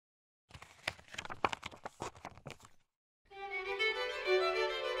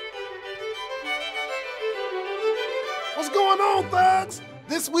going on, thugs?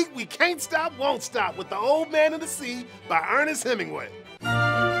 This week we Can't Stop, Won't Stop with The Old Man of the Sea by Ernest Hemingway.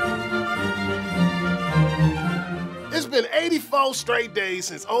 It's been 84 straight days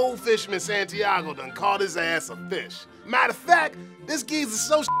since old fisherman Santiago done caught his ass a fish. Matter of fact, this geezer's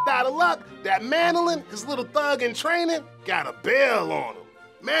so out of luck that Mandolin, his little thug in training, got a bail on him.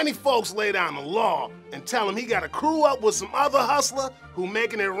 Manny folks lay down the law and tell him he gotta crew up with some other hustler who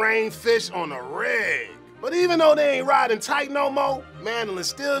making it rain fish on a rig. But even though they ain't riding tight no more, Mandolin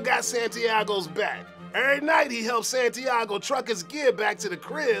still got Santiago's back. Every night he helps Santiago truck his gear back to the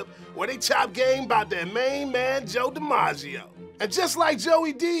crib where they chop game about their main man, Joe DiMaggio. And just like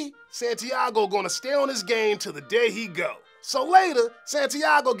Joey D, Santiago gonna stay on his game till the day he go. So later,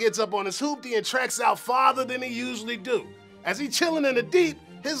 Santiago gets up on his hoopty and treks out farther than he usually do. As he chillin' in the deep,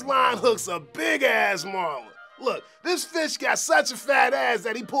 his line hooks a big-ass marlin. Look, this fish got such a fat ass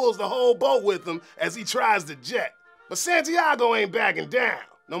that he pulls the whole boat with him as he tries to jet. But Santiago ain't backing down.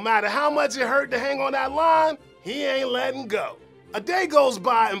 No matter how much it hurt to hang on that line, he ain't letting go. A day goes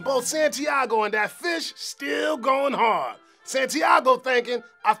by and both Santiago and that fish still going hard. Santiago thinking,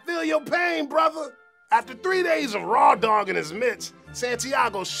 I feel your pain, brother. After 3 days of raw dogging his mitts,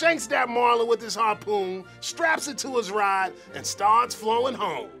 Santiago shanks that marlin with his harpoon, straps it to his rod, and starts flowing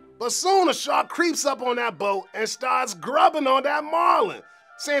home. But soon a shark creeps up on that boat and starts grubbing on that marlin.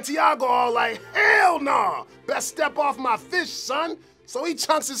 Santiago all like, hell nah, best step off my fish, son. So he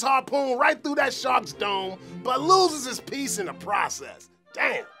chunks his harpoon right through that shark's dome, but loses his piece in the process.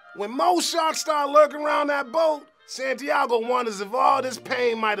 Damn. When most sharks start lurking around that boat, Santiago wonders if all this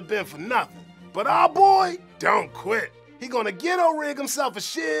pain might have been for nothing. But our boy don't quit. He gonna ghetto-rig himself a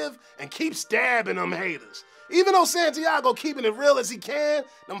shiv and keep stabbing them haters. Even though Santiago keeping it real as he can,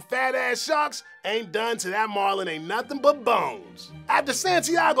 them fat-ass sharks ain't done to that marlin ain't nothing but bones. After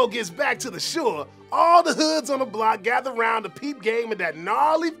Santiago gets back to the shore, all the hoods on the block gather round to peep game at that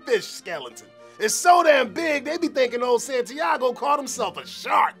gnarly fish skeleton. It's so damn big, they be thinking old Santiago caught himself a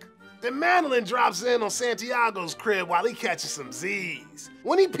shark. Then Mandolin drops in on Santiago's crib while he catches some Z's.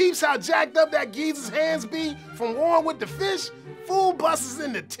 When he peeps how jacked up that geezer's hands be from warring with the fish, fool busts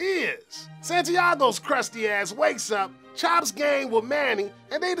into tears. Santiago's crusty ass wakes up, chops game with Manny,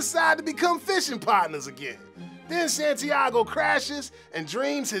 and they decide to become fishing partners again. Then Santiago crashes and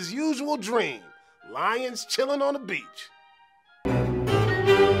dreams his usual dream, lions chilling on the beach.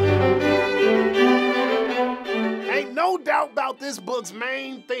 Ain't no doubt about this book's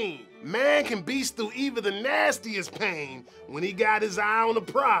main theme. Man can beast through even the nastiest pain when he got his eye on the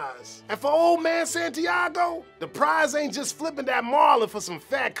prize. And for old man Santiago, the prize ain't just flipping that marlin for some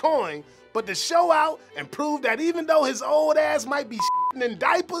fat coin, but to show out and prove that even though his old ass might be shitting in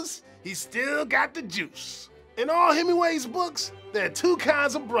diapers, he still got the juice. In all Hemingway's books, there are two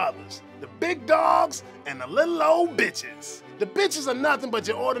kinds of brothers, the big dogs and the little old bitches. The bitches are nothing but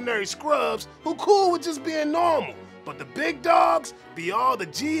your ordinary scrubs who cool with just being normal. But the big dogs be all the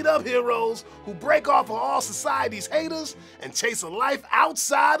G'd up heroes who break off of all society's haters and chase a life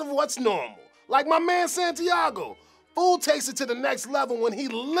outside of what's normal. Like my man Santiago. Fool takes it to the next level when he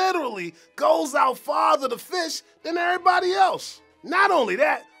literally goes out farther to fish than everybody else. Not only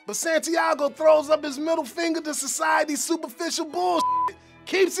that, but Santiago throws up his middle finger to society's superficial bullshit,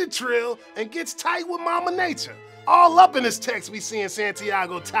 keeps it trill, and gets tight with Mama Nature. All up in this text we seeing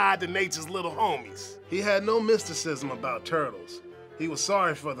Santiago tied to nature's little homies. He had no mysticism about turtles. He was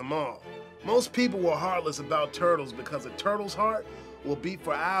sorry for them all. Most people were heartless about turtles because a turtle's heart will beat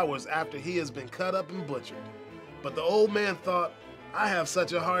for hours after he has been cut up and butchered. But the old man thought, I have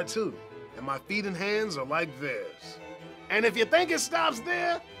such a heart too, and my feet and hands are like theirs. And if you think it stops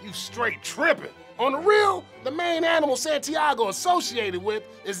there, you straight tripping. On the real, the main animal Santiago associated with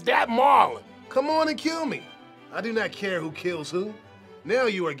is that marlin. Come on and kill me. I do not care who kills who. Now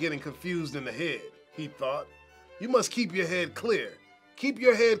you are getting confused in the head, he thought. You must keep your head clear. Keep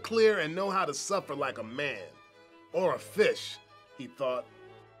your head clear and know how to suffer like a man. Or a fish, he thought.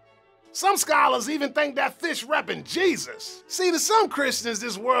 Some scholars even think that fish repping Jesus. See, to some Christians,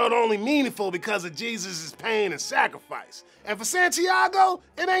 this world only meaningful because of Jesus' pain and sacrifice. And for Santiago,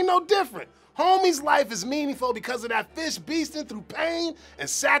 it ain't no different. Homie's life is meaningful because of that fish beasting through pain and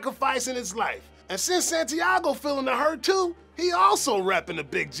sacrificing his life. And since Santiago feeling the hurt too, he also repping the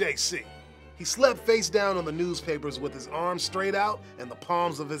big JC. He slept face down on the newspapers with his arms straight out and the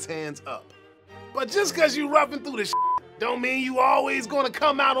palms of his hands up. But just cause you roughing through the shit don't mean you always gonna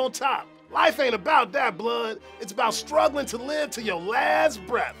come out on top. Life ain't about that, blood. It's about struggling to live to your last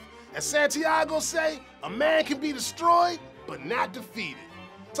breath. As Santiago say, a man can be destroyed, but not defeated.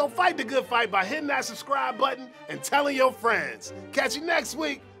 So fight the good fight by hitting that subscribe button and telling your friends. Catch you next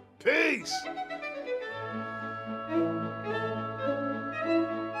week. Peace.